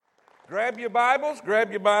Grab your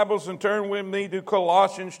Bibles and turn with me to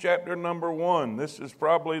Colossians chapter number 1. This is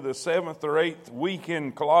probably the 7th or 8th week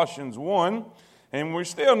in Colossians 1, and we're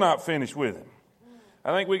still not finished with it.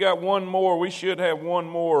 I think we got one more. We should have one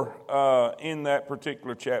more in that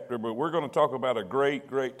particular chapter, but we're going to talk about a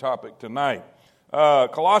great topic tonight.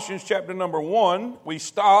 Colossians chapter number 1, we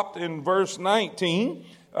stopped in verse 19,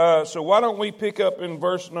 so why don't we pick up in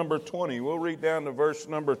verse number 20? We'll read down to verse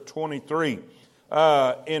number 23.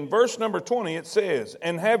 In verse number 20 it says,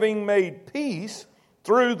 "And having made peace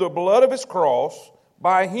through the blood of his cross,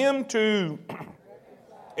 by him to,"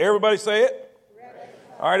 everybody say it?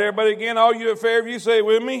 All right, everybody again, all you at Fairview, say it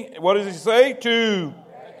with me. What does he say? To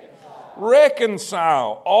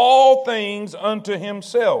reconcile all things unto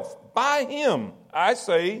himself. By him, I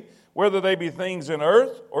say, whether they be things in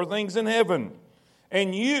earth or things in heaven.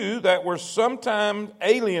 And you that were sometime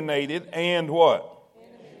alienated and what?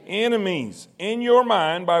 Enemies in your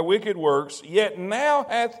mind by wicked works, yet now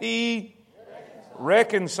hath he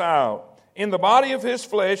reconciled in the body of his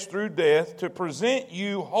flesh through death, to present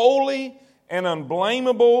you holy and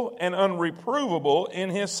unblameable and unreprovable in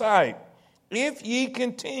his sight. If ye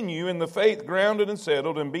continue in the faith grounded and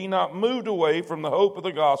settled, and be not moved away from the hope of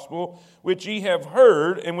the gospel, which ye have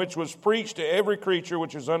heard, and which was preached to every creature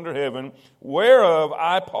which is under heaven, whereof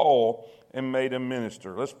I, Paul, am made a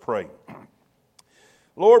minister." Let's pray.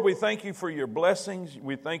 Lord, we thank you for your blessings.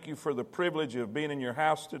 We thank you for the privilege of being in your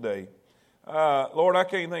house today. Lord, I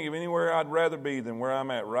can't think of anywhere I'd rather be than where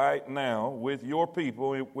I'm at right now with your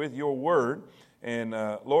people, with your word. And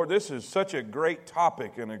Lord, this is such a great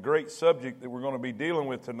topic and a great subject that we're going to be dealing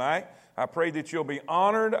with tonight. I pray that you'll be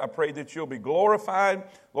honored. I pray that you'll be glorified.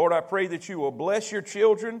 Lord, I pray that you will bless your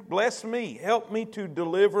children. Bless me. Help me to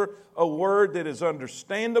deliver a word that is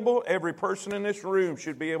understandable. Every person in this room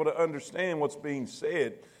should be able to understand what's being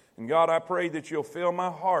said. And God, I pray that you'll fill my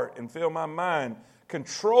heart and fill my mind.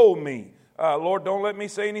 Control me. Lord, don't let me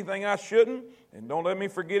say anything I shouldn't, and don't let me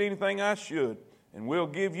forget anything I should. And we'll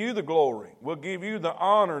give you the glory. We'll give you the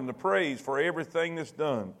honor and the praise for everything that's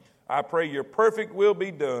done. I pray your perfect will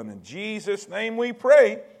be done. In Jesus' name we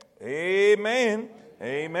pray. Amen.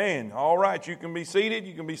 Amen. All right, you can be seated.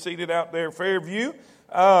 You can be seated out there, Fairview.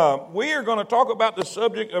 We are going to talk about the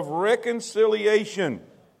subject of reconciliation.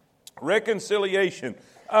 Reconciliation.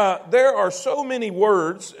 There are so many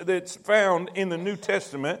words that's found in the New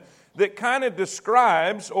Testament that kind of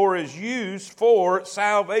describes or is used for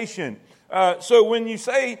salvation. So when you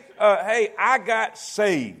say, hey, I got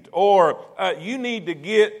saved, or you need to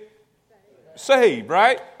get saved,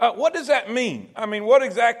 right? What does that mean? I mean, what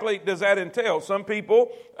exactly does that entail? Some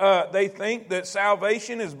people, they think that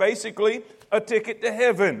salvation is basically a ticket to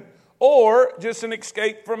heaven or just an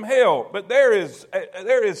escape from hell. But there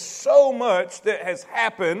is so much that has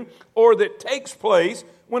happened or that takes place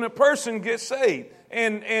when a person gets saved.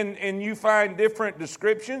 And you find different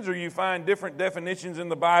descriptions or you find different definitions in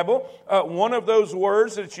the Bible. One of those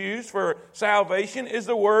words that's used for salvation is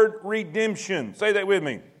the word redemption. Say that with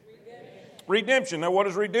me. Redemption. Now, what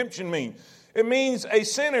does redemption mean? It means a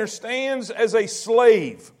sinner stands as a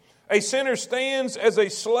slave. A sinner stands as a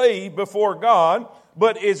slave before God,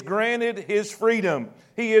 but is granted his freedom.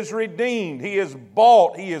 He is redeemed. He is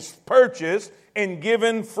bought. He is purchased and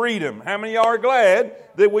given freedom. How many are glad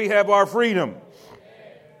that we have our freedom?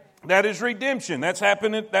 That is redemption. That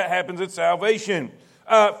happens at salvation.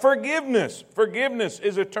 Forgiveness. Forgiveness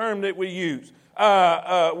is a term that we use.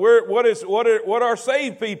 What are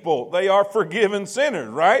saved people? They are forgiven sinners,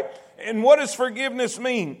 right? And what does forgiveness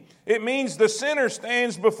mean? It means the sinner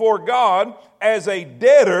stands before God as a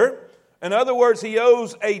debtor. In other words, he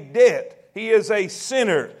owes a debt. He is a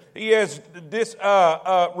sinner. He has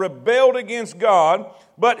rebelled against God,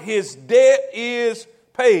 but his debt is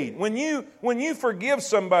paid. When you forgive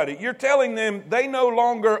somebody, you're telling them they no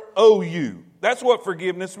longer owe you. That's what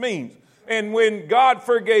forgiveness means. And when God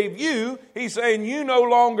forgave you, he's saying you no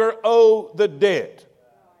longer owe the debt.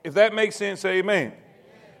 If that makes sense, say amen.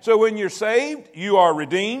 So when you're saved, you are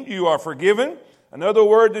redeemed, you are forgiven. Another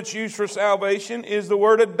word that's used for salvation is the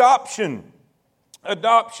word adoption.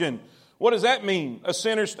 Adoption. What does that mean? A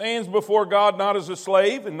sinner stands before God not as a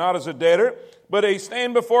slave and not as a debtor, but they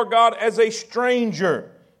stand before God as a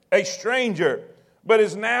stranger, but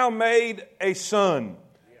is now made a son.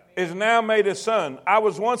 Is now made a son. I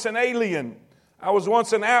was once an alien. I was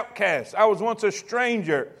once an outcast. I was once a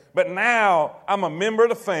stranger, but now I'm a member of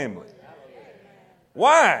the family.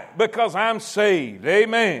 Why? Because I'm saved.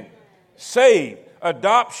 Amen. Saved.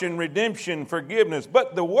 Adoption, redemption, forgiveness.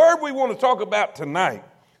 But the word we want to talk about tonight,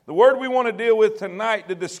 the word we want to deal with tonight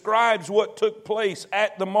that describes what took place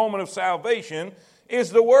at the moment of salvation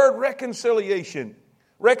is the word reconciliation.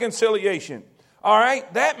 Reconciliation. All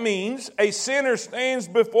right, that means a sinner stands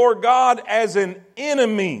before God as an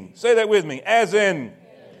enemy. Say that with me. As an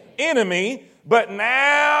enemy, but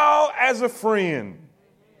now as a friend.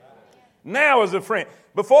 Now as a friend.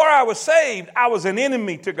 Before I was saved, I was an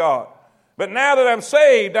enemy to God. But now that I'm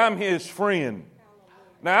saved, I'm His friend.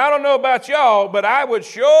 Now, I don't know about y'all, but I would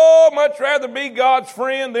sure much rather be God's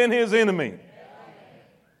friend than His enemy.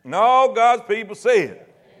 And all God's people said,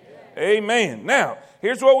 amen. Now,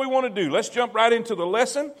 here's what we want to do. Let's jump right into the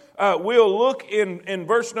lesson. We'll look in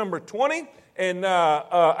verse number 20. And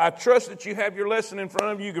I trust that you have your lesson in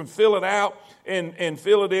front of you. You can fill it out and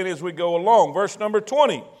fill it in as we go along. Verse number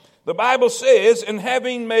 20. The Bible says, and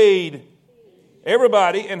having made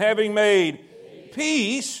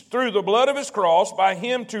peace through the blood of His cross, by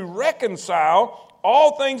Him to reconcile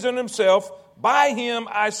all things in Himself. By Him,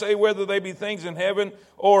 I say, whether they be things in heaven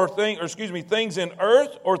things in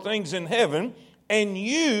earth or things in heaven. And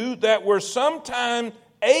you that were sometime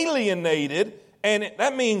alienated, and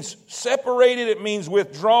that means separated, it means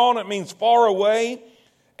withdrawn, it means far away,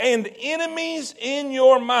 and enemies in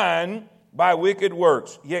your mind by wicked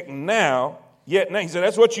works. Yet now, he said,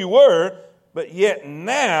 that's what you were, but yet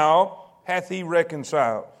now hath He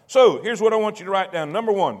reconciled. So, here's what I want you to write down.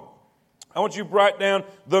 Number one, I want you to write down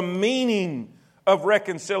the meaning of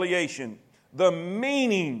reconciliation. The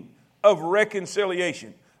meaning of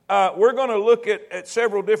reconciliation. We're going to look at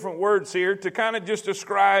several different words here to kind of just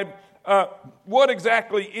describe what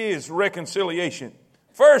exactly is reconciliation.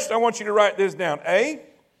 First, I want you to write this down.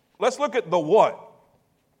 Let's look at the what.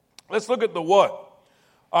 Let's look at the what.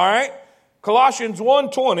 All right. Colossians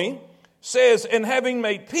 1:20 says, and having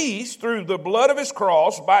made peace through the blood of His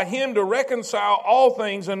cross, by Him to reconcile all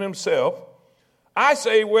things in Himself, I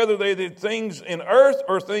say, whether they did things in earth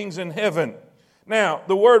or things in heaven. Now,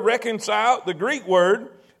 the word reconcile, the Greek word,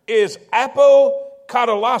 is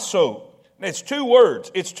apokatallasso. It's two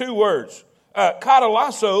words.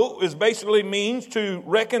 Katallasso is basically means to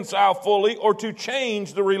reconcile fully or to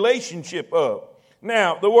change the relationship of.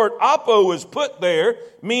 Now, the word apo is put there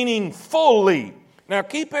meaning fully. Now,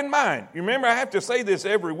 keep in mind, you remember I have to say this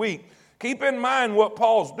every week. Keep in mind what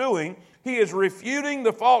Paul's doing. He is refuting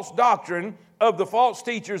the false doctrine of the false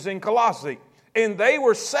teachers in Colossae. And they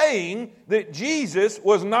were saying that Jesus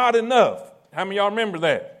was not enough. How many of y'all remember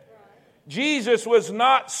that? Jesus was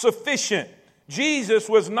not sufficient. Jesus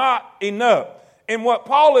was not enough. And what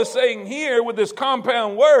Paul is saying here with this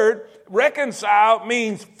compound word, reconcile,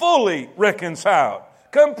 means fully reconciled,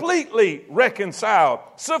 completely reconciled,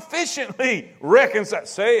 sufficiently reconciled.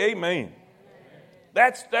 Say amen.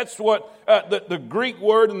 That's what the Greek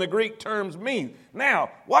word and the Greek terms mean.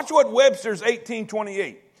 Now, watch what Webster's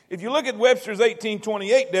 1828. If you look at Webster's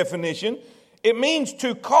 1828 definition, it means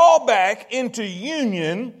to call back into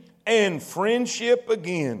union and friendship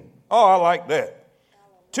again. Oh, I like that.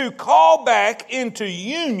 To call back into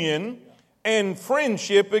union and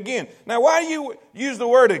friendship again. Now, why do you use the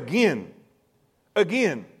word again?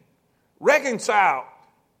 Again. Reconcile.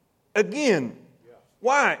 Again.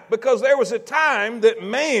 Why? Because there was a time that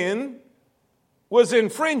man was in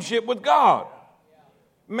friendship with God.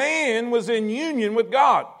 Man was in union with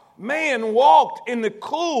God. Man walked in the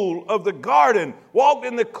cool of the garden, walked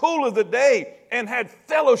in the cool of the day, and had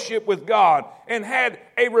fellowship with God, and had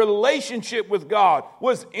a relationship with God,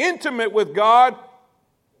 was intimate with God,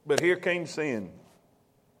 but here came sin.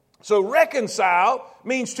 So reconcile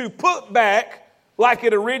means to put back like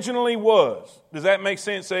it originally was. Does that make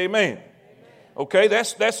sense? Say amen. Okay,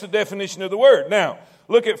 that's the definition of the word. Now,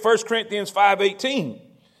 look at 1 Corinthians 5:18.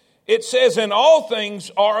 It says, and all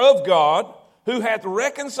things are of God, who hath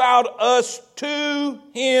reconciled us to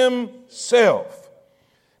Himself.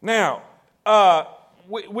 Now,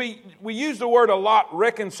 we use the word a lot,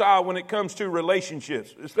 reconcile, when it comes to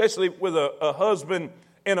relationships, especially with a husband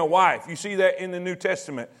and a wife. You see that in the New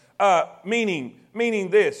Testament. Meaning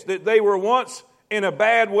this, that they were once in a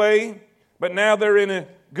bad way, but now they're in a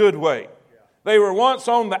good way. They were once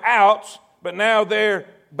on the outs, but now they're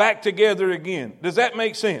back together again. Does that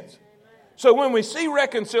make sense? So when we see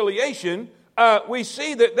reconciliation, we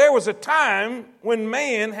see that there was a time when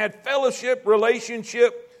man had fellowship,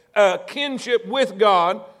 relationship, kinship with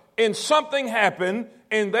God, and something happened,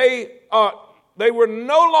 and they were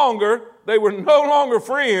no longer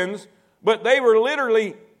friends, but they were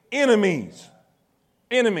literally enemies.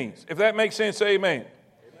 Enemies. If that makes sense, say amen.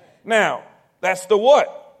 Now, that's the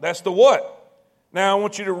what. That's the what. Now I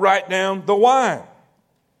want you to write down the why.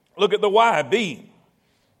 Look at the why, B.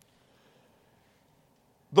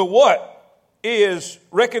 The what is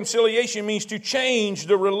reconciliation means to change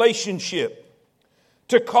the relationship,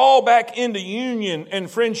 to call back into union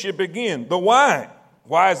and friendship again. The why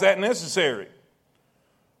Why is that necessary?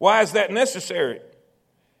 Why is that necessary?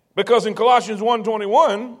 Because in Colossians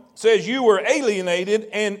 1:21 says you were alienated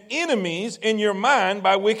and enemies in your mind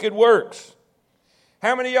by wicked works.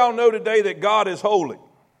 How many of y'all know today that God is holy?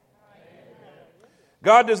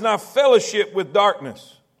 God does not fellowship with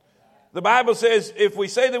darkness. The Bible says if we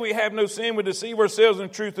say that we have no sin, we deceive ourselves and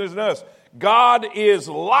the truth is in us. God is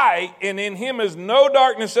light and in him is no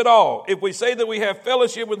darkness at all. If we say that we have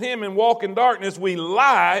fellowship with him and walk in darkness, we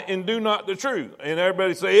lie and do not the truth. And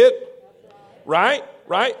everybody say it? Right?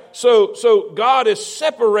 Right? So God is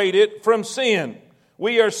separated from sin.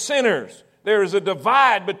 We are sinners. There is a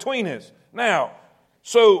divide between us. Now,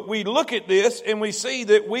 so we look at this and we see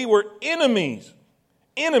that we were enemies.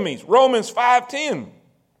 Enemies. Romans 5:10.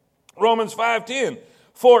 Romans 5:10.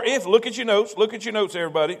 For if, look at your notes,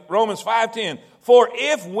 everybody. Romans 5:10. For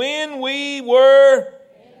if when we were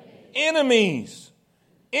enemies.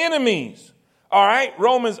 All right,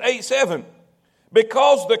 Romans 8:7.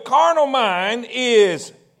 Because the carnal mind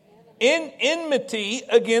is in enmity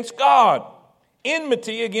against God.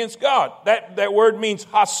 Enmity against God. That word means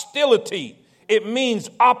hostility. It means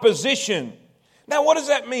opposition. Now, what does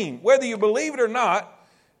that mean? Whether you believe it or not,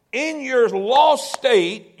 in your lost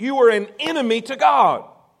state, you were an enemy to God.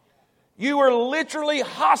 You were literally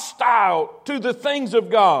hostile to the things of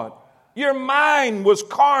God. Your mind was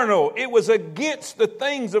carnal. It was against the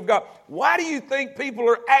things of God. Why do you think people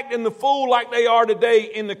are acting the fool like they are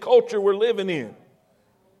today in the culture we're living in?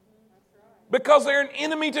 Because they're an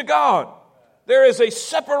enemy to God. There is a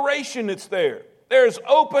separation that's there. There's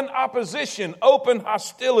open opposition, open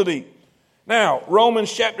hostility. Now,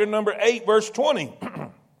 Romans chapter number 8, verse 20.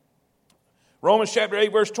 Romans chapter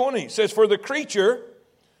 8, verse 20 says, for the creature,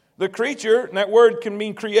 and that word can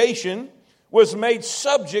mean creation, was made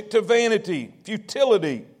subject to vanity,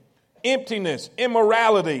 futility, emptiness,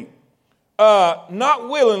 immorality, not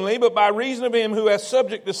willingly, but by reason of him who has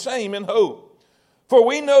subject the same in hope. For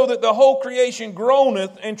we know that the whole creation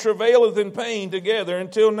groaneth and travaileth in pain together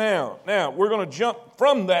until now. Now, we're going to jump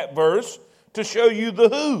from that verse to show you the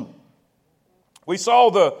who. We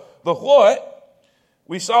saw the what.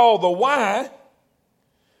 We saw the why.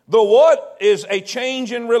 The what is a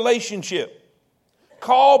change in relationship.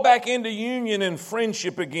 Call back into union and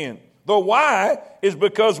friendship again. The why is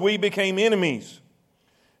because we became enemies.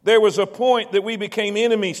 There was a point that we became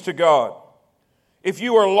enemies to God. If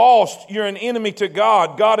you are lost, you're an enemy to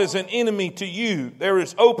God. God is an enemy to you. There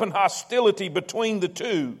is open hostility between the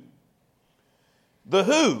two. The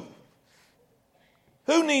who.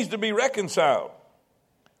 Who needs to be reconciled?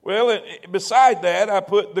 Well, beside that, I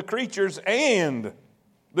put the creatures and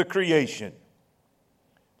the creation.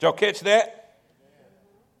 Did y'all catch that?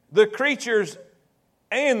 The creatures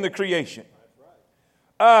and the creation.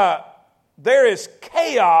 There is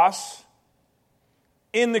chaos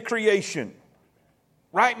in the creation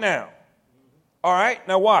right now. All right,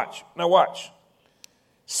 now watch.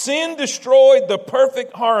 Sin destroyed the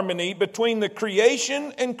perfect harmony between the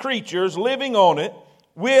creation and creatures living on it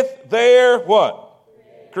with their what?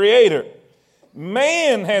 Creator.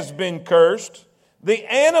 Man has been cursed. The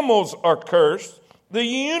animals are cursed. The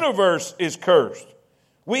universe is cursed.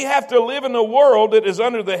 We have to live in a world that is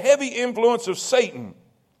under the heavy influence of Satan,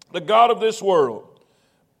 the god of this world.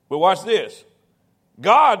 But watch this.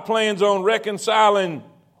 God plans on reconciling.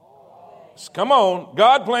 Come on.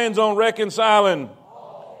 God plans on reconciling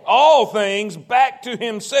all things back to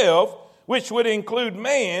himself, which would include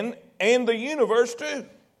man and the universe too.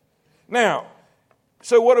 Now,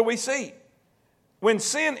 so what do we see? When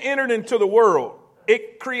sin entered into the world,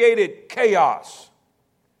 it created chaos.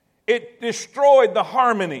 It destroyed the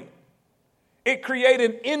harmony. It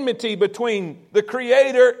created enmity between the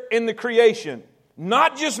Creator and the creation.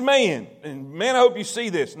 Not just man. And man, I hope you see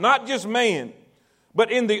this. Not just man,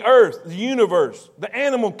 but in the earth, the universe, the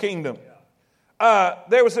animal kingdom.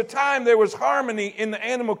 There was a time there was harmony in the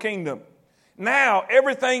animal kingdom. Now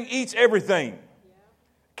everything eats everything.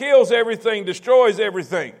 Kills everything, destroys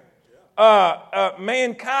everything.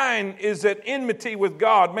 Mankind is at enmity with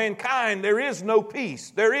God. Mankind, there is no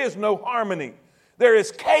peace. There is no harmony. There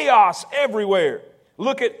is chaos everywhere.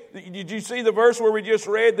 Did you see the verse where we just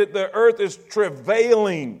read that the earth is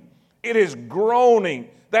travailing? It is groaning.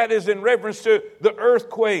 That is in reference to the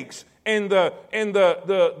earthquakes and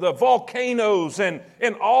the volcanoes and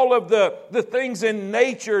all of the things in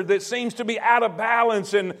nature that seems to be out of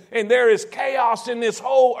balance, and there is chaos in this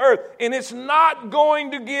whole earth, and it's not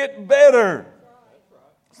going to get better.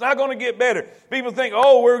 It's not going to get better. People think,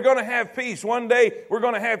 oh, we're going to have peace. One day we're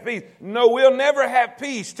going to have peace. No, we'll never have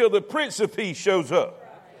peace till the Prince of Peace shows up.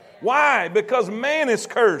 Why? Because man is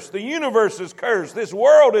cursed. The universe is cursed. This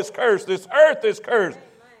world is cursed. This earth is cursed.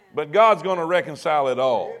 But God's going to reconcile it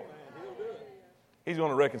all. He's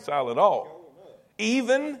going to reconcile it all.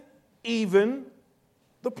 Even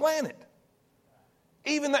the planet.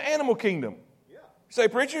 Even the animal kingdom. You say,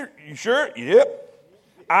 preacher, you sure? Yep.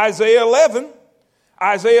 Isaiah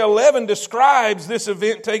 11 describes this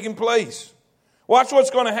event taking place. Watch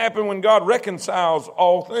what's going to happen when God reconciles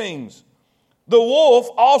all things. The wolf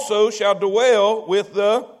also shall dwell with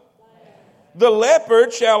the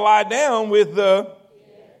leopard shall lie down with the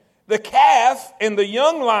calf and the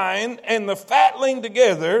young lion and the fatling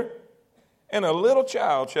together, and a little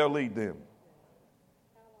child shall lead them.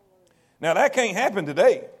 Now that can't happen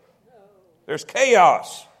today. There's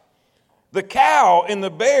chaos. The cow and the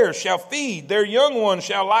bear shall feed, their young ones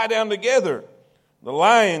shall lie down together. The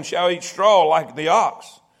lion shall eat straw like the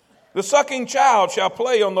ox. The sucking child shall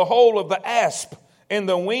play on the hole of the asp, and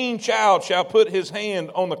the weaned child shall put his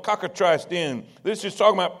hand on the cockatrice den. This is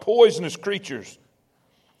talking about poisonous creatures.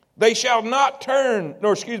 They shall not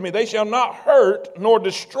they shall not hurt nor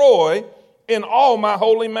destroy in all my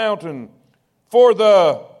holy mountain. For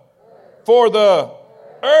the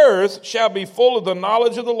earth shall be full of the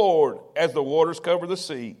knowledge of the Lord as the waters cover the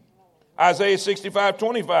sea. Isaiah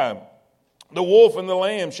 65:25. The wolf and the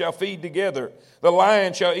lamb shall feed together. The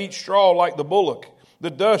lion shall eat straw like the bullock. The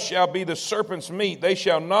dust shall be the serpent's meat. They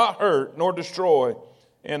shall not hurt nor destroy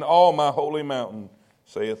in all my holy mountain,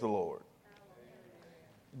 saith the Lord.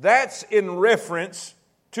 That's in reference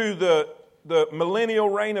to the millennial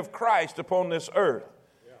reign of Christ upon this earth.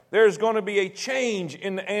 There's going to be a change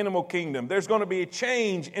in the animal kingdom. There's going to be a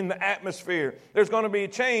change in the atmosphere. There's going to be a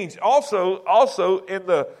change also in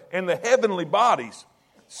the heavenly bodies.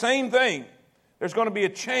 Same thing. There's going to be a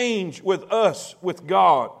change with us, with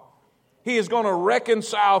God. He is going to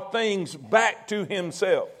reconcile things back to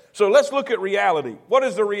himself. So let's look at reality. What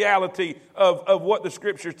is the reality of what the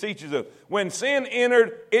Scripture teaches us? When sin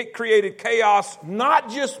entered, it created chaos, not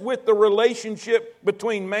just with the relationship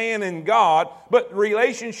between man and God, but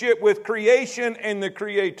relationship with creation and the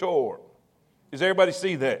Creator. Does everybody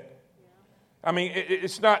see that? I mean,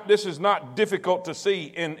 this is not difficult to see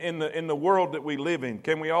in the world that we live in.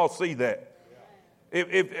 Can we all see that?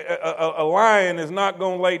 If a lion is not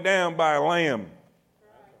going to lay down by a lamb,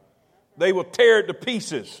 they will tear it to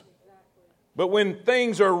pieces. But when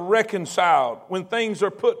things are reconciled, when things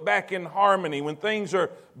are put back in harmony, when things are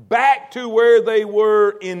back to where they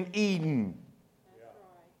were in Eden.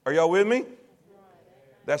 Are y'all with me?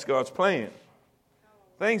 That's God's plan.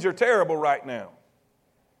 Things are terrible right now.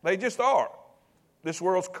 They just are. This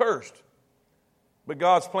world's cursed. But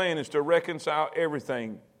God's plan is to reconcile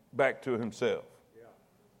everything back to himself.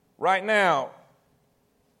 Right now,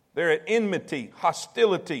 they're at enmity,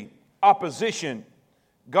 hostility, opposition.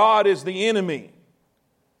 God is the enemy.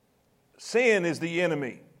 Sin is the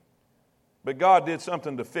enemy. But God did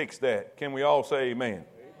something to fix that. Can we all say amen? Amen.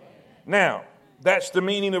 Now, that's the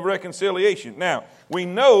meaning of reconciliation. Now, we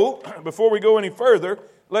know, before we go any further,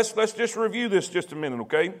 let's just review this just a minute,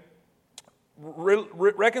 okay?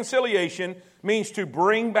 Reconciliation means to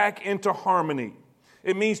bring back into harmony.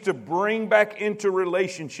 It means to bring back into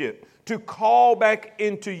relationship, to call back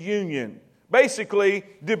into union. Basically,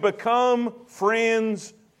 to become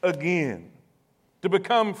friends again. To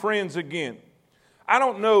become friends again. I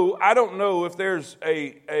don't know if there's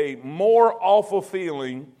a more awful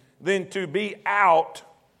feeling than to be out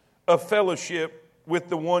of fellowship with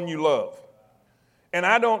the one you love. And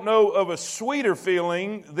I don't know of a sweeter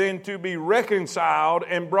feeling than to be reconciled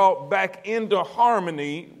and brought back into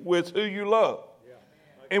harmony with who you love.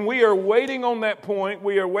 And we are waiting on that point.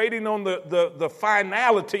 We are waiting on the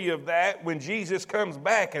finality of that when Jesus comes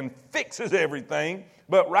back and fixes everything.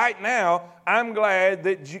 But right now, I'm glad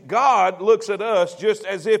that God looks at us just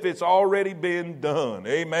as if it's already been done.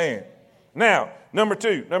 Amen. Now, number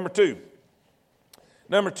two,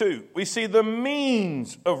 we see the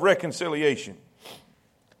means of reconciliation.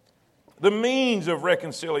 The means of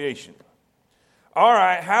reconciliation. All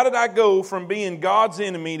right, how did I go from being God's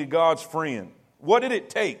enemy to God's friend? What did it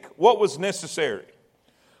take? What was necessary?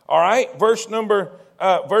 All right, verse number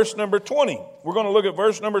 20. We're going to look at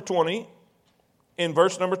verse number 20 in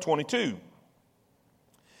verse number 22.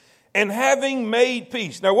 And having made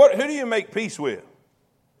peace. Now, who do you make peace with?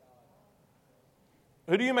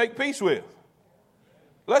 Who do you make peace with?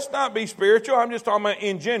 Let's not be spiritual. I'm just talking about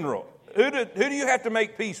in general. Who do you have to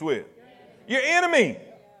make peace with? Your enemy.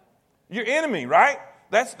 Your enemy, right?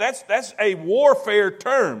 That's a warfare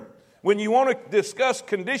term. When you want to discuss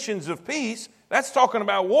conditions of peace, that's talking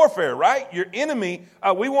about warfare, right? Your enemy.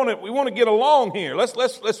 We want to get along here. Let's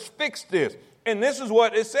fix this. And this is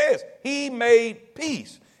what it says. He made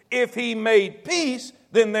peace. If he made peace,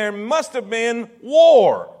 then there must have been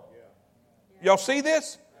war. Y'all see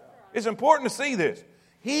this? It's important to see this.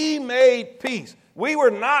 He made peace. We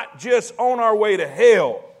were not just on our way to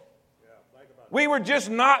hell. We were just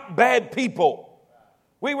not bad people.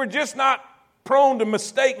 We were just not prone to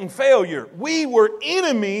mistake and failure. We were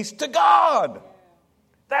enemies to God.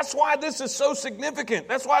 That's why this is so significant.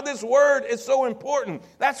 That's why this word is so important.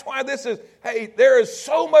 That's why this is, hey, there is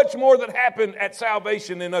so much more that happened at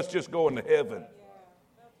salvation than us just going to heaven.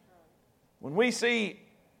 When we see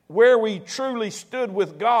where we truly stood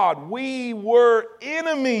with God, we were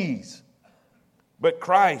enemies. But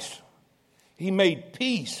Christ, He made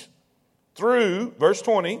peace through, verse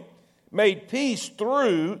 20, made peace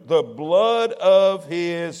through the blood of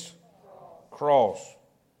His cross.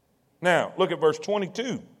 Now, look at verse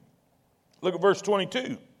 22. Look at verse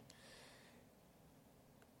 22.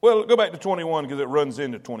 Well, go back to 21 because it runs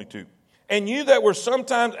into 22. And you that were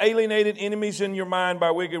sometimes alienated enemies in your mind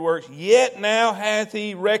by wicked works, yet now hath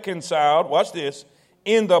He reconciled, watch this,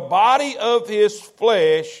 in the body of His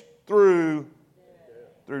flesh through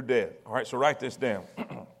death. All right, so write this down.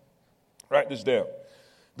 Write this down.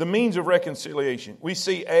 The means of reconciliation. We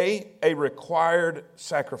see a required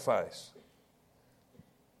sacrifice.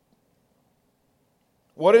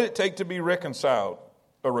 What did it take to be reconciled?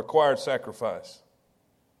 A required sacrifice.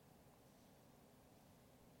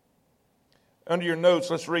 Under your notes,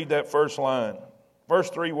 let's read that first line.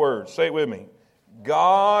 First 3 words. Say it with me.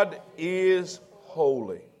 God is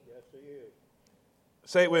holy. Yes, He is.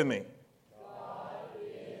 Say it with me. God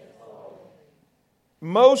is holy.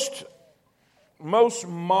 Most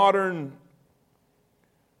modern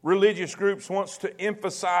religious groups wants to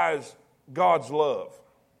emphasize God's love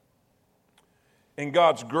and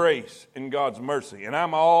God's grace and God's mercy. And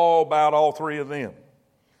I'm all about all 3 of them.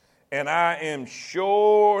 And I am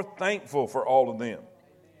sure thankful for all of them.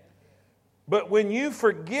 But when you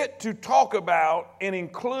forget to talk about and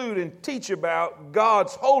include and teach about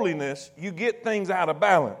God's holiness, you get things out of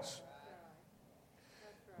balance.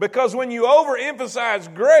 Because when you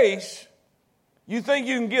overemphasize grace, you think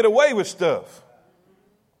you can get away with stuff.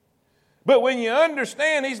 But when you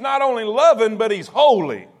understand He's not only loving, but He's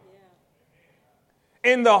holy.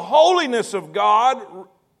 And the holiness of God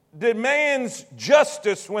demands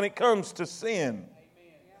justice when it comes to sin.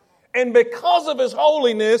 And because of His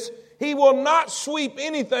holiness, He will not sweep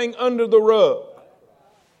anything under the rug.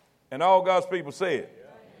 And all God's people say it.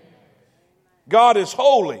 God is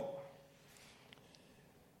holy.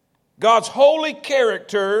 God's holy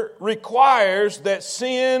character requires that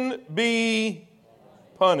sin be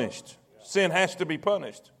punished. Sin has to be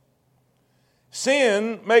punished.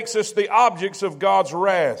 Sin makes us the objects of God's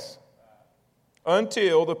wrath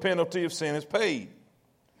until the penalty of sin is paid.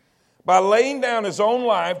 By laying down His own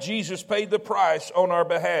life, Jesus paid the price on our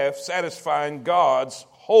behalf, satisfying God's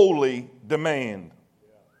holy demand.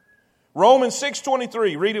 Romans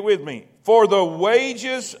 6:23, read it with me. For the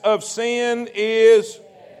wages of sin is,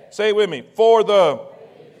 say it with me, for the, all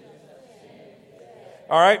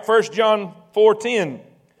right, 1 John 4:10.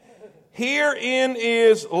 Herein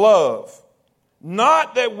is love.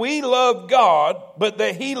 Not that we loved God, but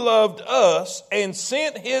that He loved us and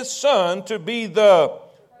sent His Son to be the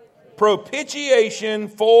propitiation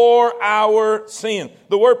for our sin.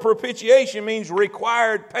 The word propitiation means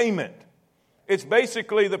required payment. It's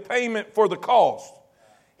basically the payment for the cost.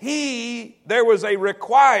 There was a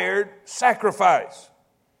required sacrifice.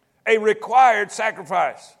 A required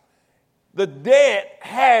sacrifice. The debt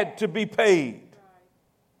had to be paid.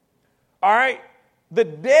 All right? The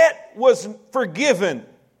debt was forgiven,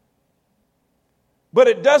 but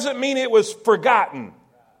it doesn't mean it was forgotten.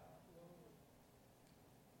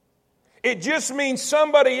 It just means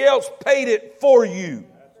somebody else paid it for you.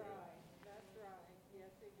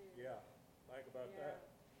 Yeah, think about that.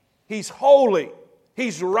 He's holy.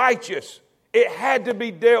 He's righteous. It had to be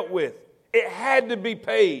dealt with. It had to be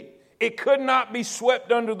paid. It could not be swept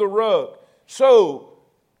under the rug. So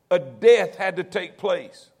a death had to take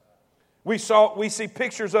place. We see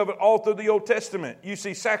pictures of it all through the Old Testament. You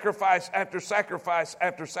see sacrifice after sacrifice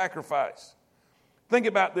after sacrifice. Think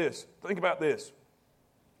about this. Think about this.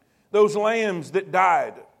 Those lambs that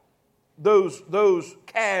died, those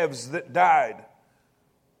calves that died,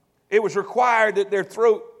 it was required that their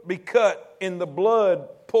throat be cut and the blood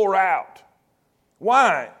pour out.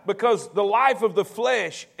 Why? Because the life of the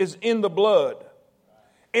flesh is in the blood.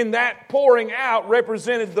 And that pouring out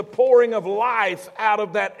represented the pouring of life out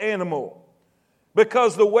of that animal.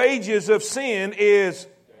 Because the wages of sin is...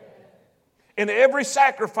 And every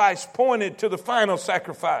sacrifice pointed to the final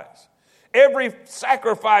sacrifice. Every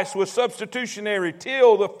sacrifice was substitutionary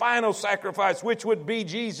till the final sacrifice, which would be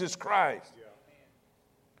Jesus Christ.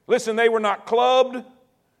 Listen, they were not clubbed.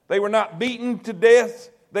 They were not beaten to death.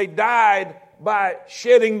 They died by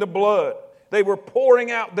shedding the blood. They were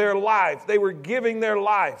pouring out their life. They were giving their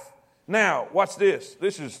life. Now, watch this.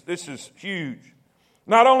 This is huge.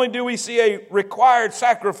 Not only do we see a required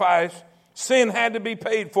sacrifice, sin had to be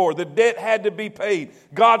paid for. The debt had to be paid.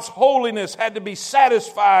 God's holiness had to be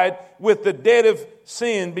satisfied with the debt of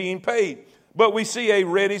sin being paid. But we see a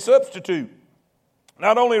ready substitute.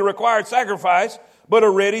 Not only a required sacrifice, but a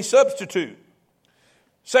ready substitute.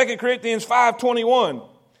 2 Corinthians 5:21.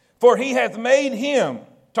 For he hath made him,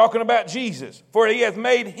 talking about Jesus, for he hath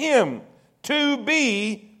made him to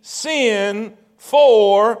be sin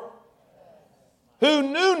for who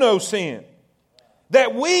knew no sin,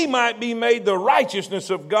 that we might be made the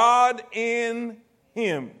righteousness of God in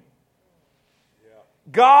him.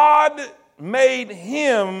 God made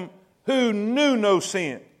him who knew no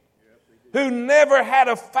sin, who never had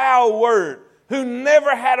a foul word, who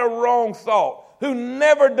never had a wrong thought, who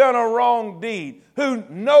never done a wrong deed, who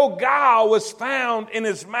no guile was found in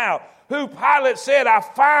his mouth, who Pilate said, I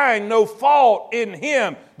find no fault in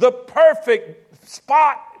him, the perfect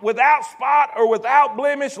without spot or without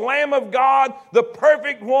blemish Lamb of God, the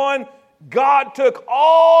perfect one. God took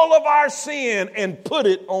all of our sin and put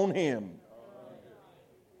it on him.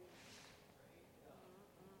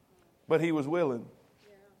 But he was willing.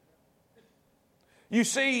 You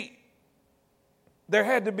see, there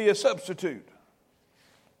had to be a substitute.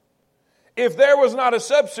 If there was not a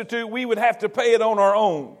substitute, we would have to pay it on our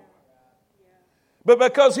own. But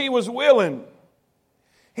because he was willing,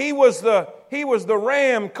 he was the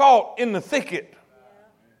ram caught in the thicket.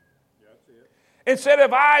 Instead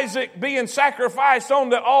of Isaac being sacrificed on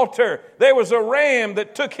the altar, there was a ram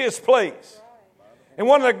that took his place. And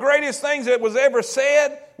one of the greatest things that was ever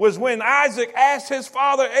said was when Isaac asked his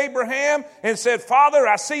father Abraham and said, Father,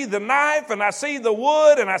 I see the knife and I see the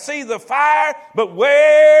wood and I see the fire, but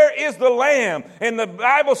where is the lamb? And the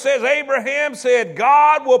Bible says Abraham said,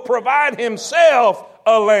 God will provide himself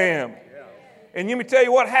a lamb. And let me tell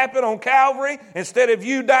you what happened on Calvary. Instead of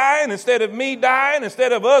you dying, instead of me dying,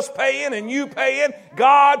 instead of us paying and you paying,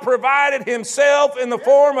 God provided himself in the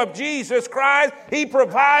form of Jesus Christ. He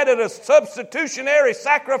provided a substitutionary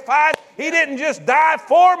sacrifice. He didn't just die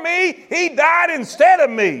for me, he died instead of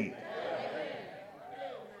me.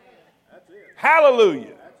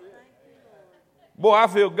 Hallelujah. Boy, I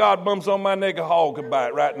feel God bumps on my neck a hog could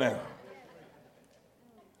bite right now.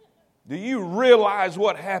 Do you realize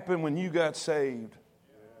what happened when you got saved?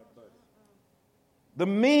 The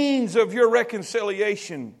means of your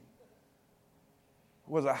reconciliation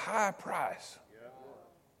was a high price.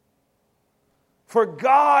 For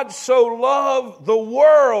God so loved the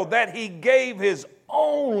world that he gave his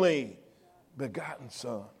only begotten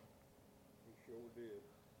Son.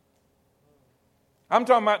 I'm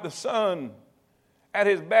talking about the Son at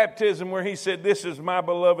his baptism where he said, this is my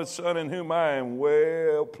beloved Son in whom I am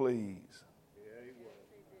well pleased.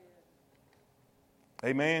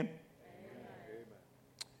 Amen?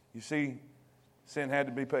 You see, sin had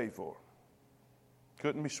to be paid for.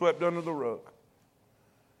 Couldn't be swept under the rug.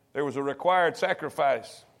 There was a required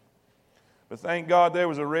sacrifice. But thank God there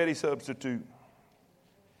was a ready substitute.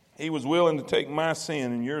 He was willing to take my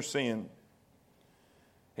sin and your sin.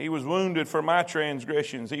 He was wounded for my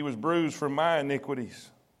transgressions. He was bruised for my iniquities.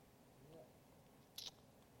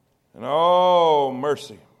 And oh,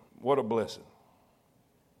 mercy, what a blessing.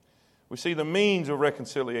 We see the means of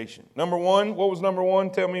reconciliation. Number one, what was number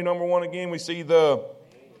one? Tell me number one again. We see the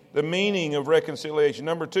meaning of reconciliation.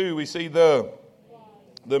 Number two, we see the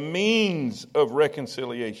means of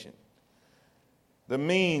reconciliation. The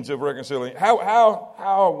means of reconciliation.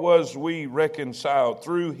 How was we reconciled?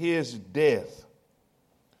 Through his death.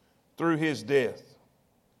 Through his death.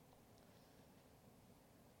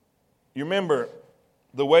 You remember,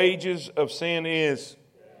 the wages of sin is,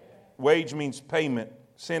 wage means payment.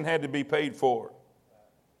 Sin had to be paid for.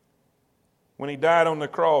 When he died on the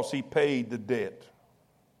cross, he paid the debt.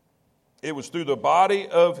 It was through the body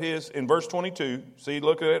of his, in verse 22, see,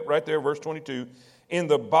 look at it right there, verse 22, in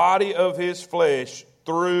the body of his flesh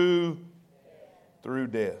through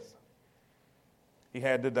death. He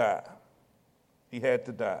had to die. He had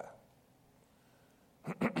to die.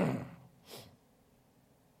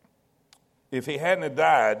 If he hadn't have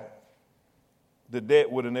died, the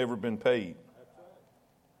debt would have never been paid.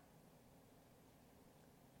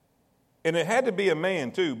 And it had to be a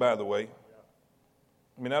man too, by the way.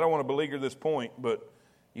 I mean, I don't want to beleaguer this point, but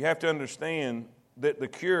you have to understand that the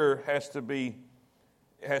cure has to be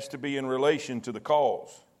in relation to the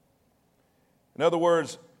cause. In other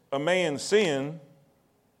words, a man sinned,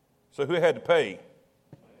 so who had to pay?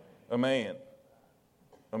 A man.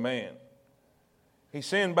 A man. He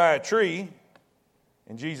sinned by a tree,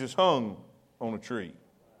 and Jesus hung on a tree.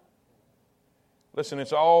 Listen,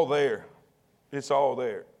 it's all there. It's all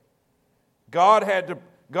there.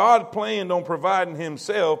 God planned on providing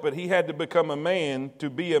himself, but he had to become a man to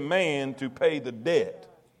be a man to pay the debt.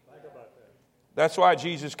 That's why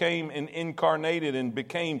Jesus came and incarnated and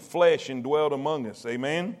became flesh and dwelled among us.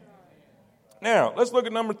 Amen? Now, let's look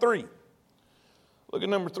at number 3. Look at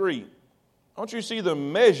number 3. I want you to see the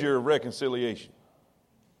measure of reconciliation.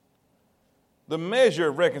 The measure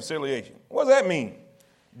of reconciliation. What does that mean?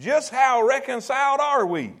 Just how reconciled are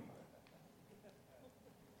we?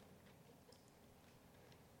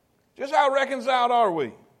 Just how reconciled are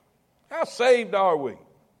we? How saved are we?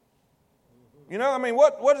 You know, I mean,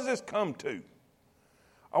 what does this come to?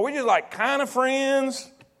 Are we just like kind of friends?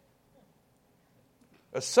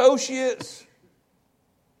 Associates?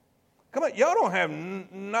 Come on, y'all don't have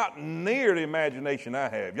not near the imagination I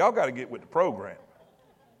have. Y'all got to get with the program.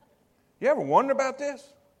 You ever wonder about this?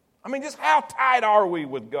 I mean, just how tight are we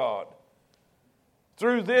with God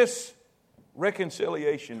through this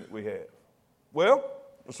reconciliation that we have? Well,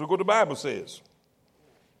 let's look what the Bible says.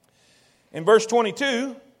 In verse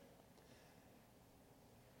 22,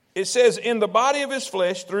 it says, in the body of his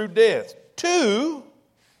flesh through death. In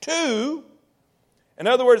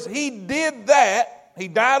other words, he did that. He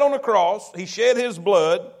died on the cross. He shed his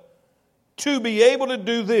blood to be able to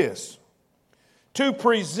do this. To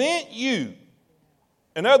present you.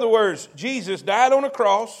 In other words, Jesus died on the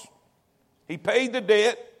cross. He paid the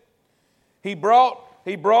debt. He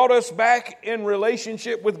brought us back in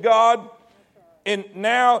relationship with God. And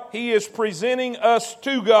now he is presenting us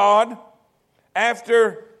to God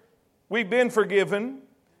after we've been forgiven,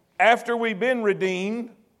 after we've been redeemed.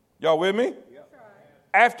 Y'all with me?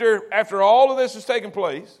 After all of this has taken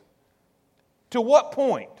place. To what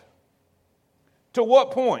point? To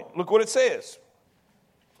what point? Look what it says.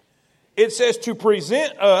 It says to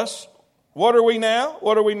present us. What are we now?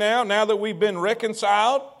 What are we now? Now that we've been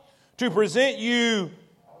reconciled. To present you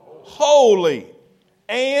holy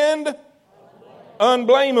and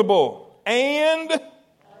unblameable and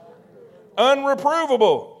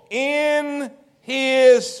unreprovable in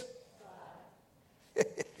his.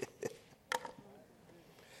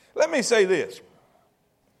 Let me say this.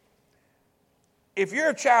 If you're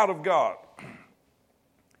a child of God,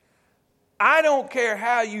 I don't care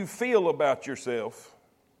how you feel about yourself.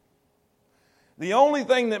 The only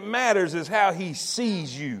thing that matters is how he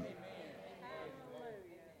sees you.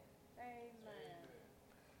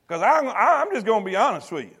 Because I'm just going to be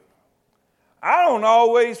honest with you. I don't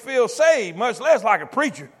always feel saved, much less like a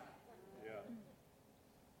preacher.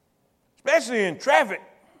 Especially in traffic.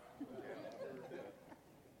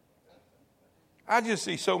 I just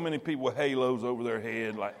see so many people with halos over their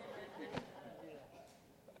head like,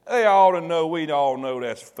 they ought to know, we all know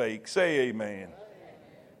that's fake. Say amen.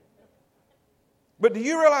 But do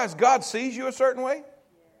you realize God sees you a certain way?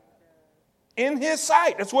 In his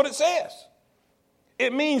sight. That's what it says.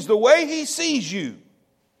 It means the way he sees you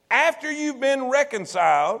after you've been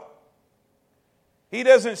reconciled, he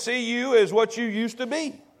doesn't see you as what you used to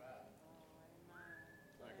be.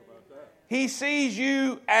 He sees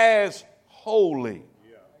you as holy.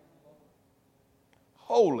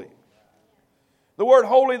 Holy. The word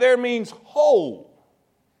holy there means whole.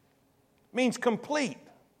 It means complete.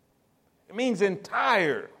 It means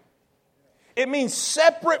entire. It means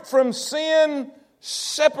separate from sin,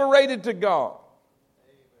 separated to God.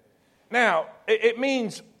 Now, it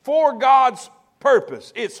means for God's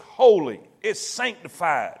purpose. It's holy. It's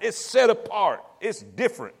sanctified. It's set apart. It's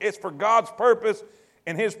different. It's for God's purpose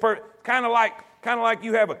and his purpose. Kind of like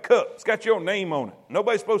you have a cup. It's got your name on it.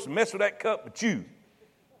 Nobody's supposed to mess with that cup but you.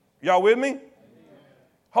 Y'all with me?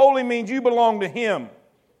 Holy means you belong to him.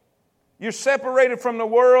 You're separated from the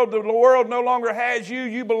world. The world no longer has you.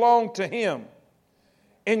 You belong to him.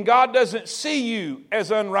 And God doesn't see you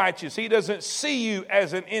as unrighteous. He doesn't see you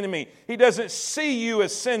as an enemy. He doesn't see you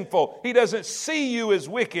as sinful. He doesn't see you as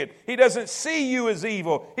wicked. He doesn't see you as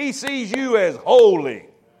evil. He sees you as holy.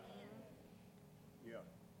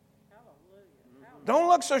 Don't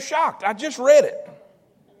look so shocked. I just read it.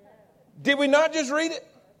 Did we not just read it?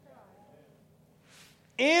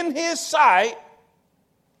 In his sight,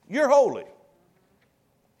 you're holy.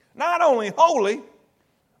 Not only holy,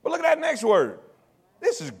 but look at that next word.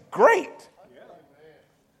 This is great.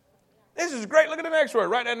 This is great. Look at the next word.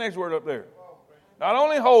 Write that next word up there. Not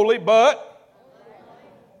only holy, but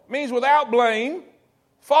means without blame,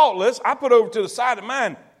 faultless. I put over to the side of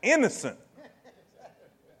mine, innocent.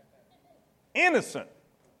 Innocent.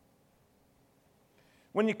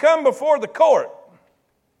 When you come before the court,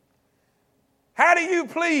 how do you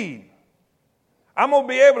plead? I'm going to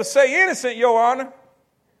be able to say innocent, Your Honor.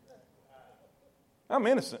 I'm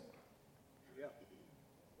innocent.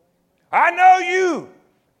 I know you.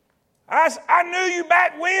 I knew you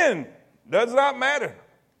back when. Does not matter.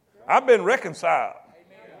 I've been reconciled.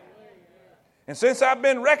 And since I've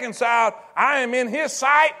been reconciled, I am in His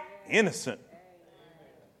sight innocent.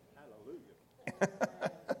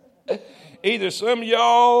 Either some of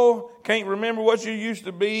y'all can't remember what you used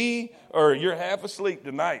to be, or you're half asleep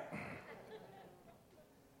tonight.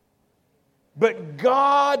 But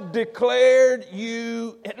God declared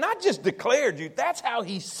you, not just declared you, that's how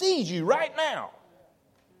He sees you right now.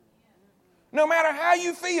 No matter how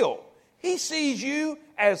you feel, He sees you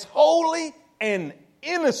as holy and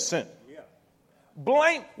innocent.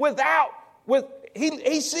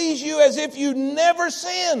 He sees you as if you never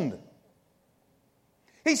sinned.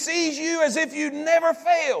 He sees you as if you never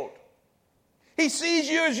failed. He sees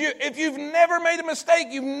you as if you've never made a mistake,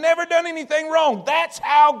 you've never done anything wrong. That's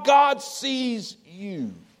how God sees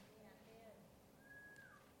you.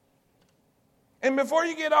 And before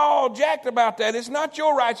you get all jacked about that, it's not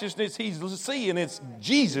your righteousness He's seeing, it's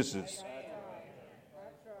Jesus's.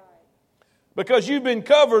 Because you've been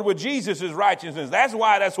covered with Jesus' righteousness. That's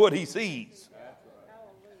why that's what He sees.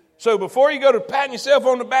 So before you go to patting yourself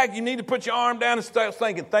on the back, you need to put your arm down and start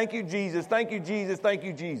thinking, thank you, Jesus, thank you, Jesus, thank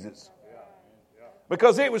you, Jesus.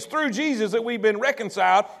 Because it was through Jesus that we've been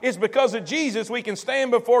reconciled. It's because of Jesus we can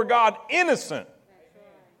stand before God innocent.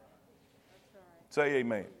 Say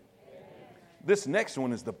amen. This next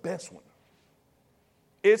one is the best one.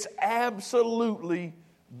 It's absolutely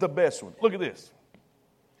the best one. Look at this.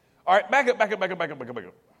 All right, back up. All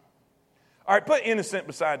right, put innocent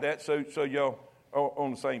beside that so y'all are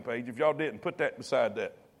on the same page. If y'all didn't, put that beside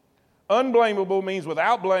that. Unblameable means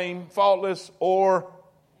without blame, faultless, or,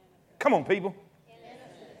 come on, people.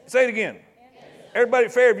 Innocent. Say it again. Innocent. Everybody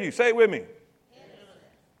at Fairview, say it with me. Innocent.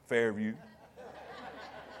 Fairview.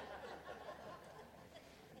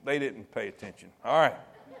 They didn't pay attention. All right.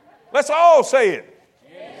 Let's all say it.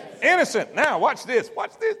 Innocent. Now, watch this.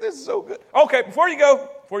 Watch this. This is so good. Okay, before you go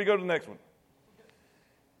to the next one.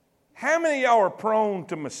 How many of y'all are prone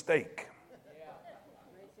to mistake?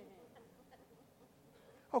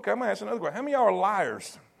 Okay, I'm going to ask another question. How many of y'all are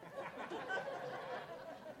liars?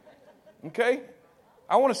 Okay?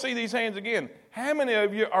 I want to see these hands again. How many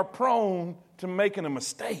of you are prone to making a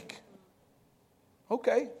mistake?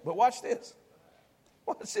 Okay, but watch this.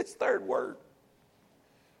 Watch this third word.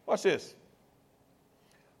 Watch this.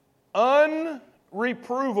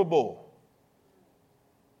 Unreprovable.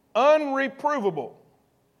 Unreprovable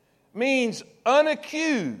means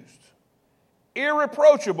unaccused,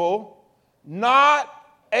 irreproachable, not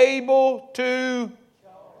able to.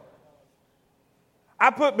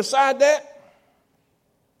 I put beside that,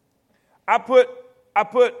 I put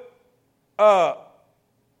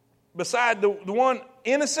beside the one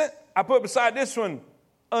innocent, I put beside this one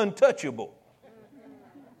untouchable.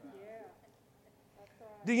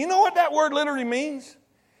 Do you know what that word literally means?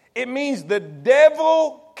 It means the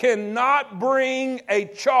devil cannot bring a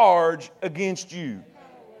charge against you.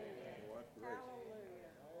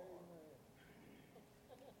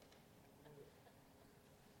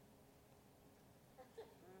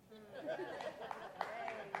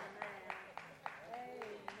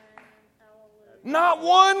 Not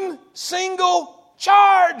one single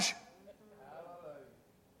charge.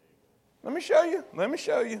 Let me show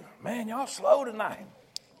you. Man, y'all slow tonight.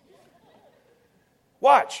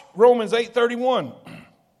 Watch, Romans 8:31.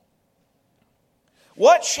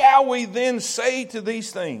 What shall we then say to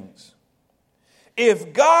these things?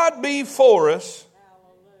 If God be for us,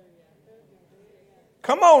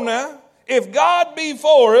 come on now. If God be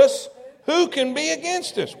for us, who can be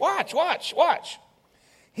against us? Watch.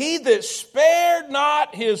 He that spared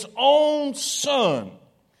not his own son,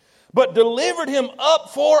 but delivered him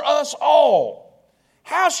up for us all,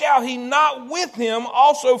 how shall he not with him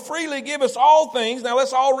also freely give us all things? Now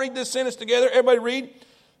let's all read this sentence together. Everybody read.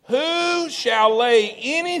 Who shall lay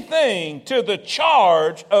anything to the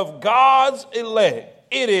charge of God's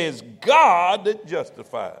elect? It is God that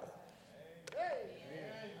justifies.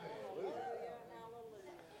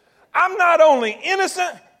 I'm not only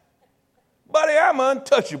innocent, buddy, I'm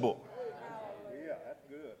untouchable. Yeah, that's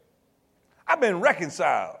good. I've been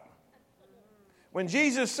reconciled. When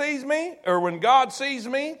Jesus sees me, or when God sees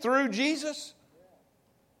me through Jesus,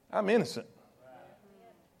 I'm innocent.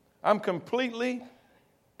 I'm completely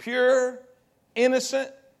pure,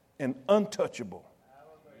 innocent, and untouchable.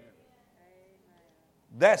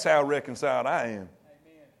 That's how reconciled I am.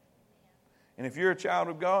 And if you're a child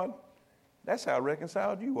of God, that's how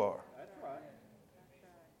reconciled you are. That's right.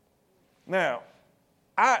 Now,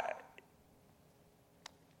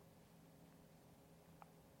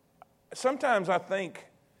 sometimes I think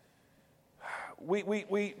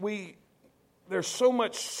there's so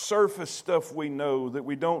much surface stuff we know that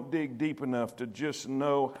we don't dig deep enough to just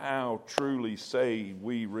know how truly saved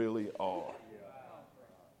we really are.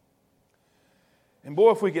 And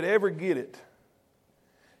boy, if we could ever get it,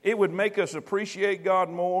 it would make us appreciate God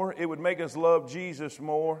more. It would make us love Jesus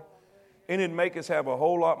more. And it'd make us have a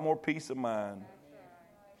whole lot more peace of mind.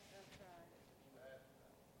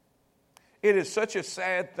 It is such a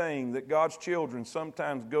sad thing that God's children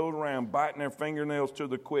sometimes go around biting their fingernails to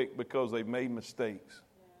the quick because they've made mistakes.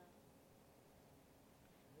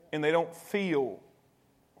 And they don't feel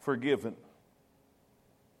forgiven.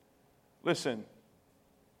 Listen,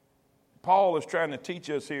 Paul is trying to teach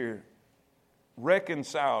us here,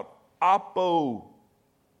 reconciled, apo,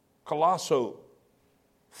 kolasso,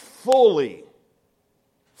 fully,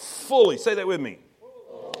 say that with me,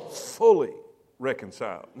 fully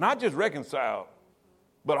reconciled. Not just reconciled,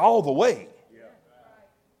 but all the way.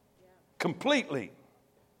 Completely.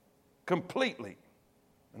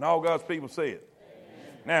 And all God's people say it.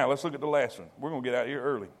 Now, let's look at the last one. We're going to get out of here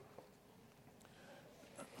early.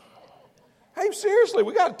 Hey, seriously,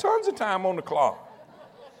 we got tons of time on the clock.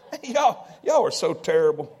 Y'all are so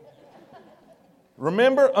terrible.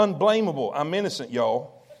 Remember, unblameable. I'm innocent,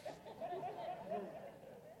 y'all.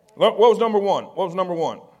 What was number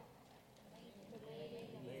one?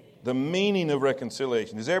 The meaning of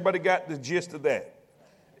reconciliation. Has everybody got the gist of that?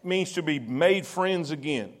 It means to be made friends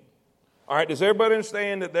again. All right, does everybody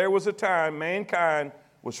understand that there was a time mankind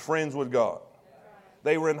was friends with God?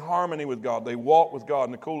 They were in harmony with God. They walked with God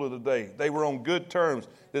in the cool of the day. They were on good terms.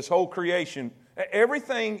 This whole creation,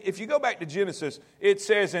 everything, if you go back to Genesis, it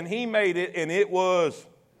says, and He made it, and it was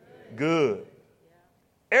good.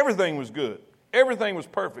 Everything was good. Everything was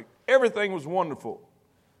perfect. Everything was wonderful.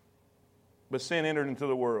 But sin entered into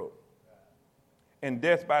the world. And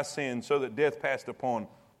death by sin, so that death passed upon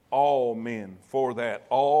all men. For that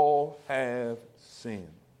all have sinned.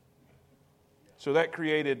 So that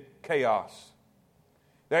created chaos.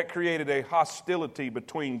 That created a hostility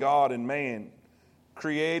between God and man,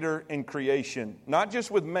 creator and creation. Not just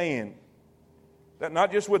with man,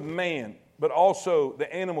 but also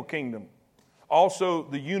the animal kingdom, also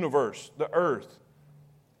the universe, the earth.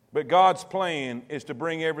 But God's plan is to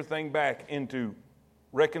bring everything back into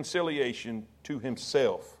reconciliation to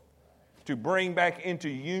Himself, to bring back into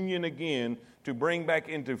union again, to bring back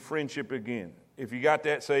into friendship again. If you got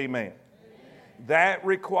that, say amen. Amen. That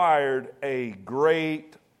required a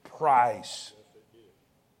great price.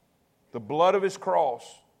 The blood of His cross,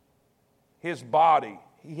 His body,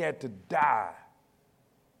 He had to die.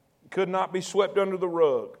 It could not be swept under the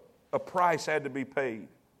rug. A price had to be paid.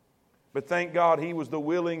 But thank God He was the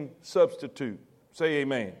willing substitute. Say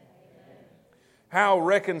amen. Amen. How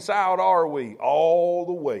reconciled are we? All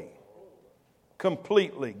the way.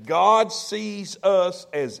 Completely. God sees us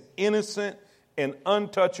as innocent and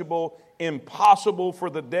untouchable, impossible for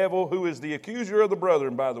the devil, who is the accuser of the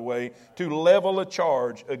brethren, by the way, to level a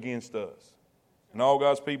charge against us. And all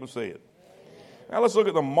God's people say it. Now let's look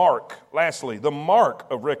at the mark. Lastly, the mark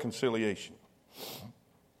of reconciliation.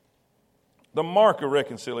 The mark of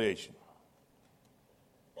reconciliation.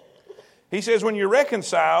 He says, when you're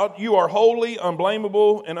reconciled, you are holy,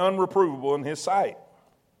 unblameable, and unreprovable in His sight.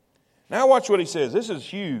 Now watch what he says. This is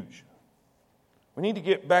huge. We need to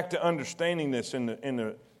get back to understanding this in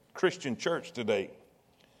the Christian church today.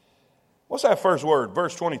 What's that first word?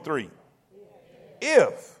 Verse 23.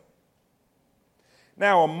 If.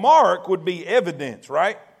 Now a mark would be evidence,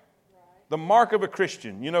 right? The mark of a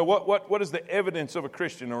Christian. You know, what is the evidence of a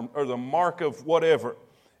Christian, or the mark of whatever?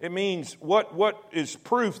 It means what is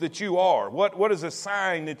proof that you are? What is a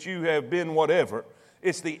sign that you have been whatever?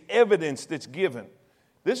 It's the evidence that's given.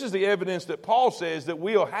 This is the evidence that Paul says that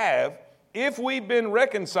we'll have if we've been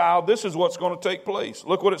reconciled. This is what's going to take place.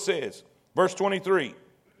 Look what it says. Verse 23.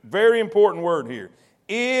 Very important word here.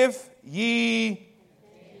 If ye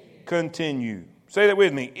continue. Say that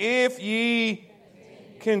with me. If ye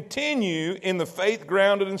continue in the faith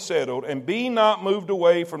grounded and settled, and be not moved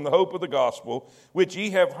away from the hope of the gospel, which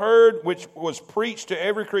ye have heard, which was preached to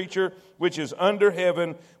every creature which is under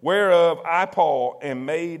heaven, whereof I, Paul, am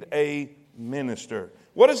made a minister.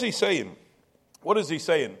 What is he saying? What is he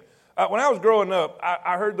saying? When I was growing up,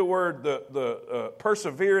 I heard the word the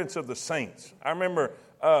perseverance of the saints. I remember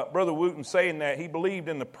Brother Wooten saying that he believed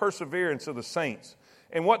in the perseverance of the saints.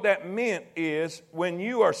 And what that meant is when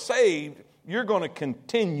you are saved, you're going to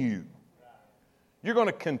continue. You're going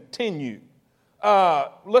to continue.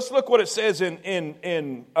 Let's look what it says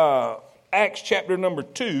in Acts chapter number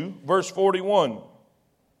 2, verse 41.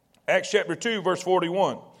 Acts chapter 2, verse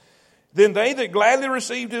 41. Then they that gladly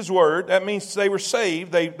received his word, that means they were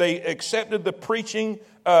saved, they accepted the preaching,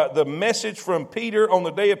 the message from Peter on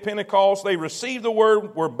the day of Pentecost. They received the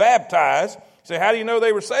word, were baptized. Say, how do you know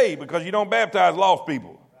they were saved? Because you don't baptize lost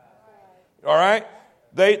people. All right?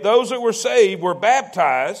 Those that were saved were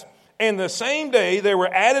baptized, and the same day there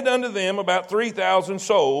were added unto them about 3,000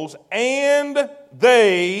 souls, and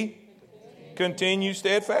they continue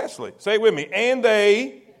steadfastly. Say it with me. And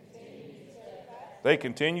they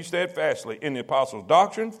continue steadfastly in the apostles'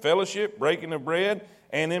 doctrine, fellowship, breaking of bread,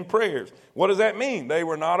 and in prayers. What does that mean? They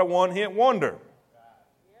were not a one-hit wonder.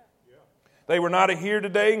 They were not a here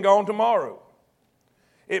today and gone tomorrow.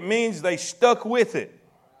 It means they stuck with it.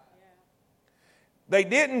 They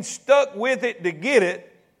didn't stuck with it to get it.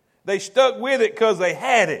 They stuck with it because they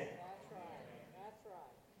had it.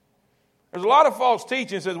 There's a lot of false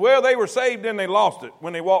teaching that says, well, they were saved and they lost it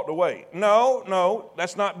when they walked away. No,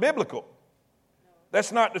 that's not biblical.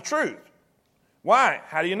 That's not the truth. Why?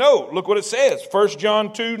 How do you know? Look what it says. 1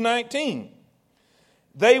 John 2:19.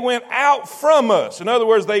 They went out from us. In other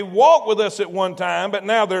words, they walked with us at one time, but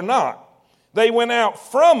now they're not. They went out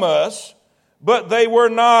from us, but they were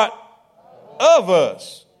not of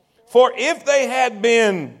us. For if they had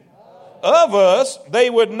been of us, they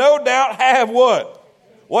would no doubt have what?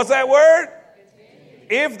 What's that word?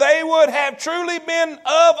 If they would have truly been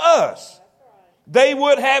of us, they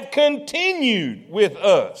would have continued with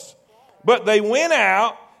us. But they went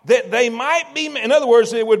out that they might be, in other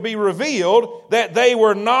words, it would be revealed that they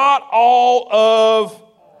were not all of.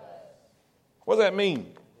 What does that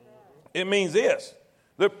mean? It means this: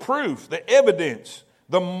 the proof, the evidence,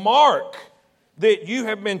 the mark that you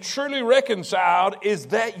have been truly reconciled is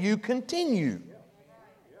that you continue.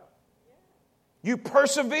 You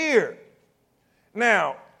persevere.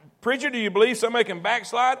 Now, preacher, do you believe somebody can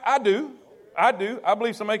backslide? I do. I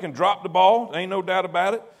believe somebody can drop the ball. There ain't no doubt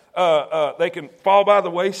about it. They can fall by the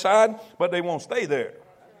wayside, but they won't stay there.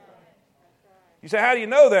 You say, how do you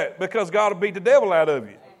know that? Because God will beat the devil out of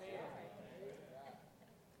you.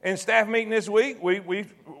 In staff meeting this week,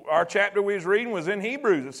 our chapter we was reading was in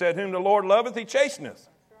Hebrews. It said, whom the Lord loveth, he chasteneth.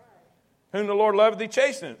 Whom the Lord loveth, he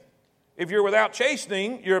chasteneth. If you're without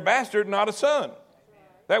chastening, you're a bastard, not a son.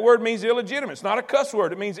 That word means illegitimate. It's not a cuss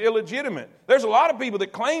word. It means illegitimate. There's a lot of people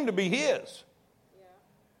that claim to be his.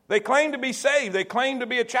 They claim to be saved. They claim to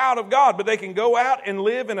be a child of God, but they can go out and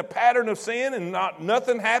live in a pattern of sin and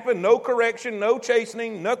nothing happen, no correction, no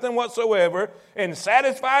chastening, nothing whatsoever, and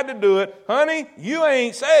satisfied to do it. Honey, you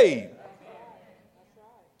ain't saved.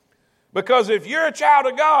 Because if you're a child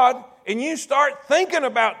of God and you start thinking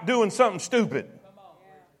about doing something stupid,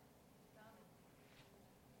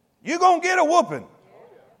 you're going to get a whooping.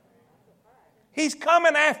 He's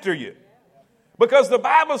coming after you. Because the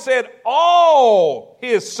Bible said all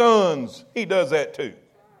his sons, he does that too.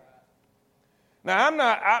 Now,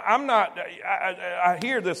 I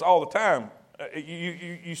hear this all the time.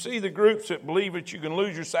 You see the groups that believe that you can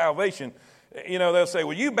lose your salvation. You know, they'll say,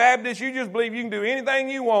 well, you Baptists, you just believe you can do anything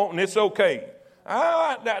you want and it's okay.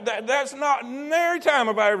 That's not every time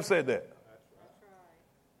have I ever said that.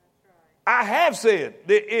 I have said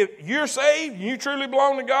that if you're saved, you truly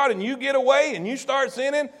belong to God, and you get away and you start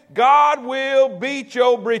sinning, God will beat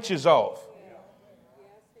your britches off.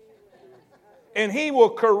 And he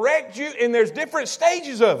will correct you, and there's different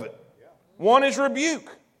stages of it. One is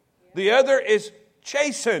rebuke. The other is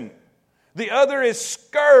chasten. The other is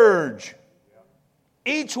scourge.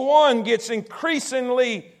 Each one gets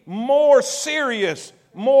increasingly more serious,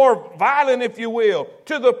 more violent, if you will,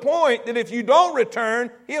 to the point that if you don't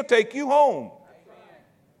return, he'll take you home.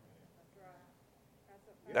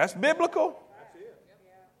 That's biblical.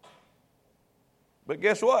 But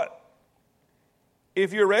guess what?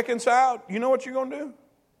 If you're reconciled, you know what you're going to do?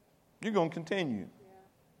 You're going to continue.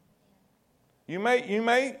 You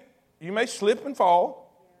may slip and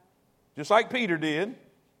fall, just like Peter did.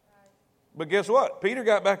 But guess what? Peter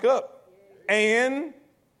got back up and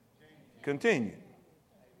continued.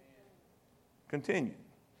 Continue.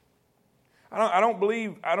 I don't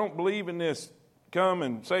believe in this. Come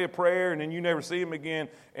and say a prayer and then you never see them again.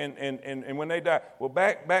 And when they die, well,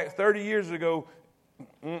 back 30 years ago,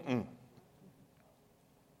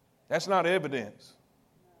 that's not evidence.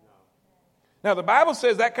 Now the Bible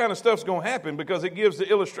says that kind of stuff's going to happen because it gives the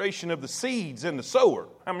illustration of the seeds and the sower.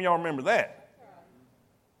 How many of y'all remember that?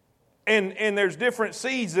 And there's different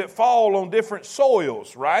seeds that fall on different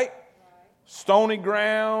soils, right? Stony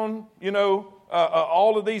ground,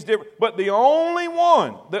 all of these different. But the only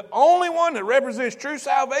one that represents true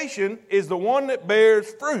salvation is the one that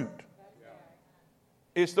bears fruit.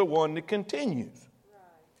 It's the one that continues.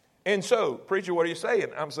 And so, preacher, what are you saying?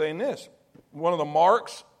 I'm saying this. One of the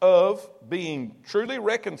marks of being truly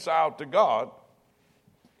reconciled to God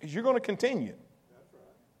is you're going to continue.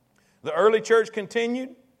 The early church continued.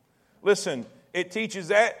 Listen, it teaches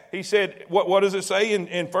that. He said, what does it say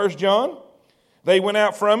in 1 John? They went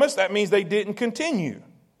out from us. That means they didn't continue.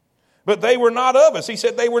 But they were not of us. He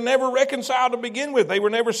said they were never reconciled to begin with. They were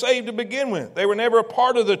never saved to begin with. They were never a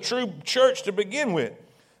part of the true church to begin with.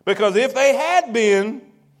 Because if they had been,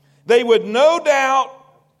 they would no doubt,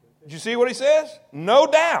 did you see what he says? No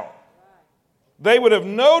doubt. They would have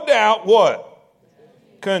no doubt what?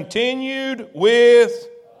 Continued with.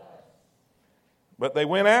 But they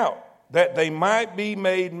went out, that they might be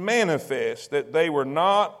made manifest that they were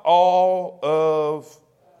not all of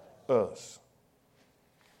us.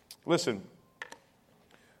 Listen,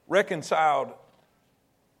 reconciled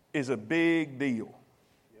is a big deal.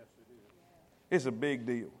 Yes, it is. It's a big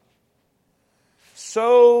deal.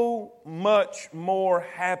 So much more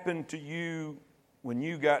happened to you when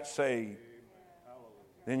you got saved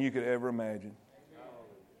than you could ever imagine.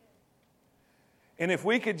 And if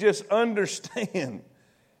we could just understand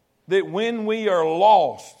that when we are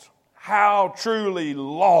lost, how truly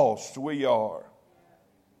lost we are.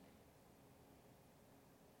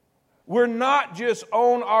 We're not just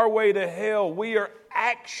on our way to hell. We are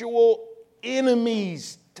actual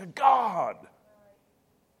enemies to God.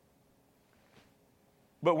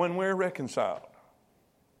 But when we're reconciled,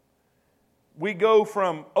 we go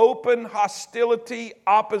from open hostility,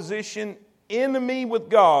 opposition, enemy with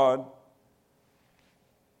God,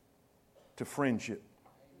 to friendship.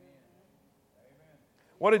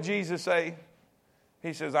 What did Jesus say?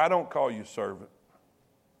 He says, I don't call you servant.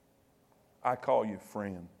 I call you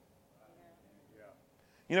friend.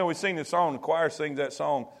 You know, we sing the song, the choir sings that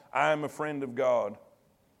song, I am a friend of God.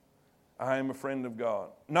 I am a friend of God.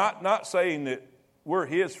 Not saying that we're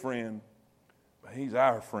his friend, but he's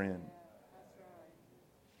our friend.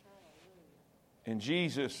 And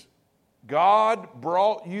Jesus, God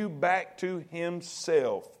brought you back to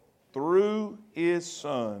himself through his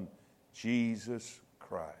Son, Jesus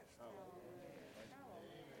Christ.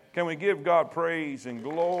 Can we give God praise and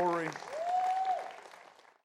glory?